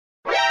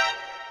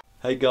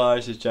Hey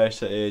guys, it's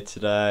Jaystut here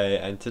today,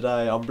 and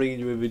today I'm bringing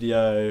you a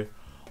video.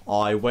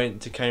 I went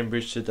to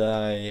Cambridge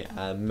today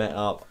and met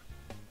up.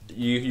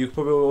 You can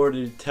probably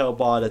already tell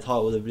by the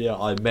title of the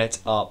video. I met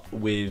up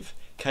with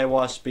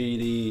KYR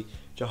Speedy,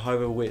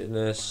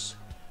 Jahovaswitniss,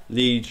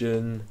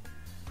 Legion,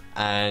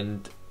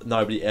 and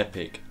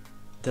NobodyEpic.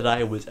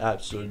 Today was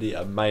absolutely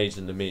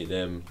amazing to meet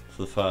them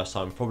for the first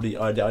time. Probably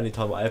the only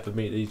time I ever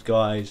meet these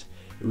guys.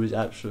 It was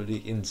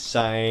absolutely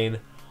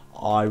insane.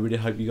 I really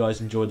hope you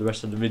guys enjoyed the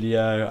rest of the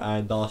video,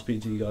 and I'll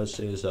speak to you guys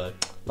soon. So,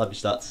 love you,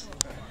 Stuts.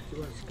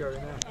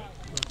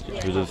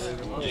 Just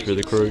for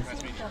the crew.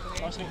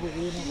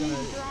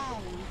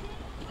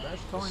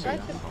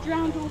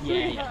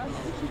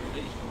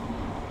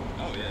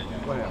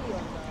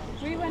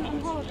 We went on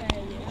holiday.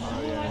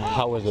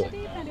 How was it?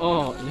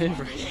 Oh,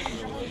 liver.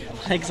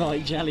 Legs are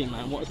like jelly,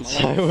 man. What is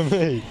my life? Same with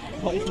me.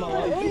 What is my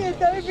life? Oh yeah,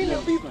 don't think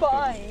it'll be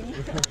fine.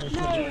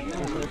 No,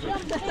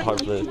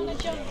 Hopefully.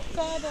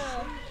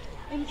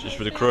 Just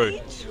for the crew.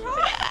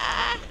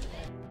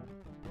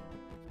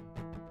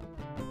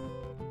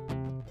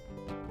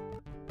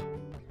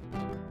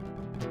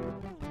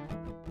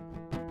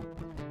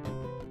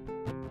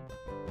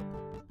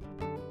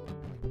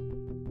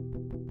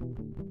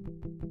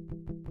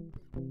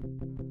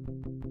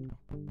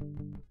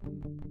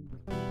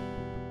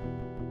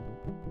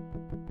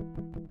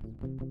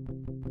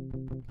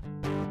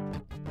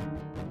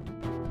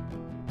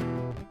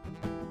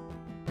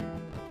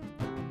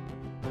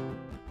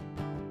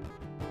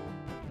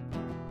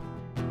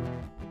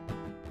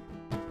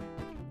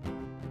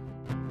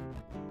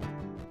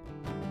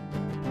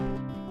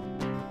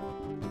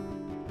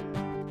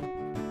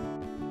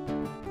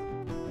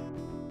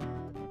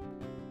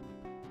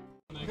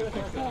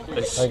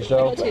 Thanks,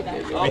 Joe.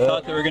 I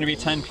thought there were going to be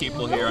 10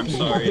 people here, I'm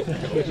sorry.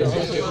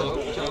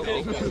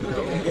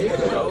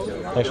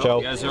 Thanks, Joe.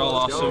 You guys are all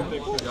awesome.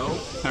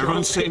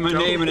 Everyone say my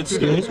name and it's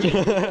good.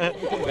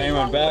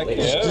 Anyone back?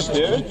 Yeah, Just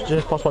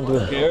pass one to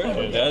him. here.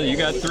 Yeah, you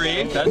got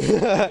 3. That's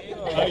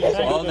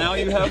well, now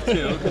you have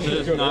 2 because it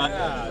is not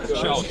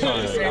show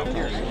time.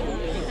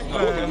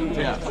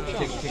 Yeah,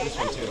 take this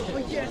one too.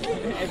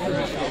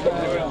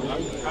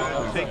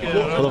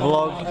 For the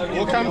vlog.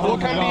 We'll come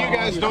to you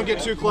guys. Don't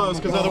get too close,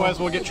 because otherwise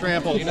we'll get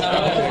trampled.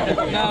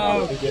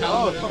 No.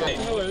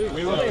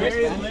 We will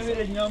carry a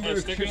limited number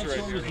of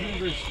Transformers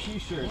Universe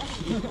T-shirts.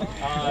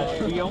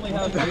 We only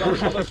have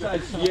a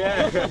size.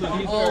 Yeah. So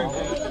these are.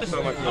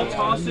 I'll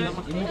toss it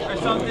or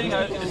something.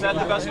 Is that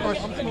the best course?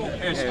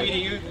 Here, Speedy,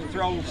 you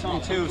throw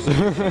some too. So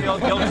you feel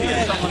guilty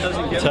if someone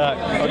doesn't get it.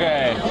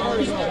 Okay.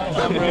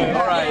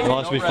 All right. Well,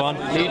 this will be fun.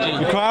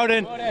 Legion. You're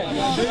crowding.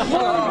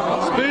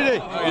 Speedy.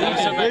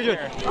 Legion.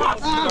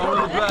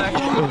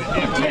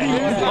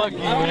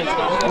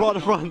 Right at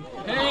the front.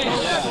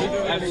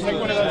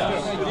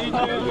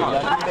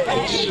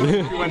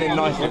 Went in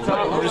nice.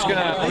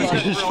 We're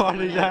just find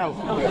these out.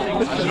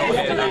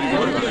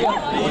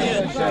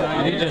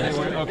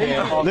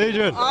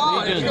 Legion.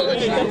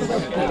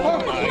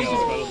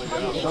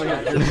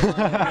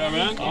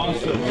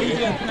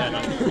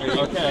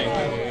 Okay.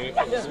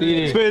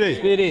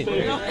 Speedy.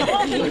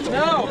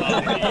 No!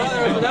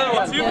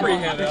 Two free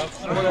handouts.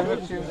 Is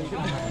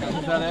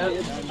that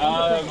it?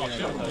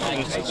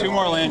 2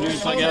 more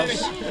lanyards, I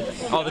guess.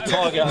 Oh, the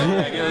tall guy.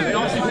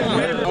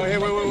 Oh, hey,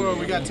 wait.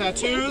 We got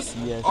tattoos?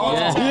 Yes.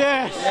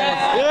 Yes.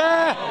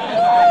 Yeah.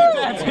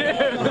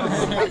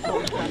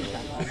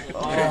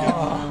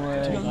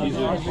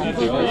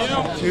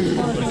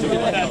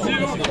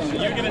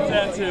 You get a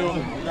tattoo.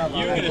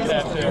 You get a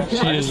tattoo.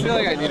 I just feel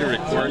like I need to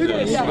record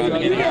this.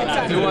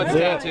 Who wants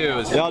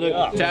tattoos? Yeah, I'll do.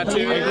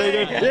 Tattoo?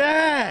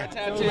 Yeah.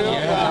 Tattoo?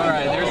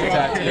 Alright, there's a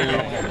tattoo.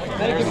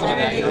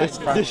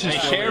 This is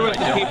Share with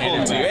the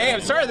people too. Hey,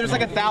 I'm sorry, there's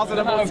like 1,000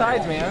 on both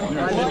sides, man.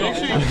 Make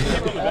sure you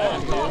keep it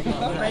back.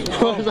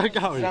 Where's that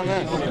going?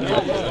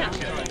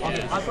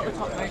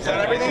 Is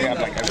that everything?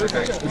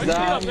 Is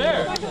that up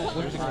there?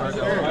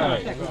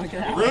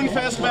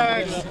 RuneFest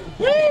bags!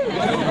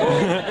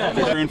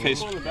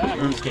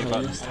 RuneScape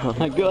buttons. Oh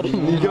my god,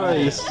 you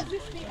guys.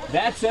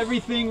 That's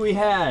everything we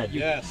had.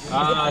 Yes.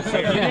 So if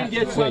you didn't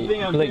get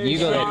something, I'm very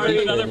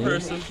sorry. Another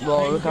person.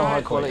 Well, look how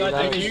high quality that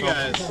Thank is. you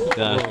guys.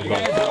 Yeah. Thank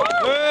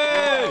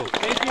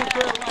you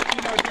for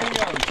watching our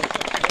videos.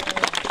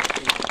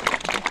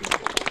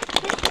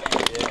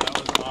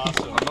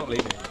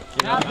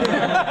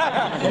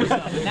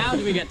 Now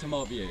do we get to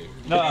mob you?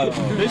 No,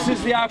 this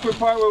is the awkward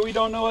part where we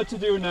don't know what to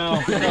do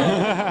now. We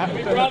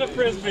brought a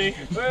frisbee.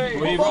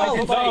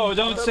 No,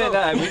 don't say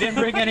that. We didn't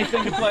bring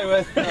anything to play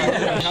with.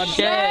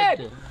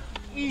 Shed!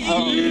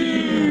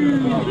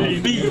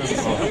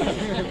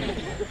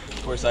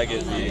 Of course, I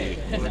get the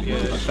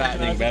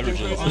fattening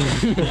beverages. I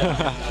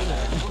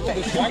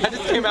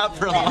just came out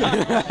for a lot.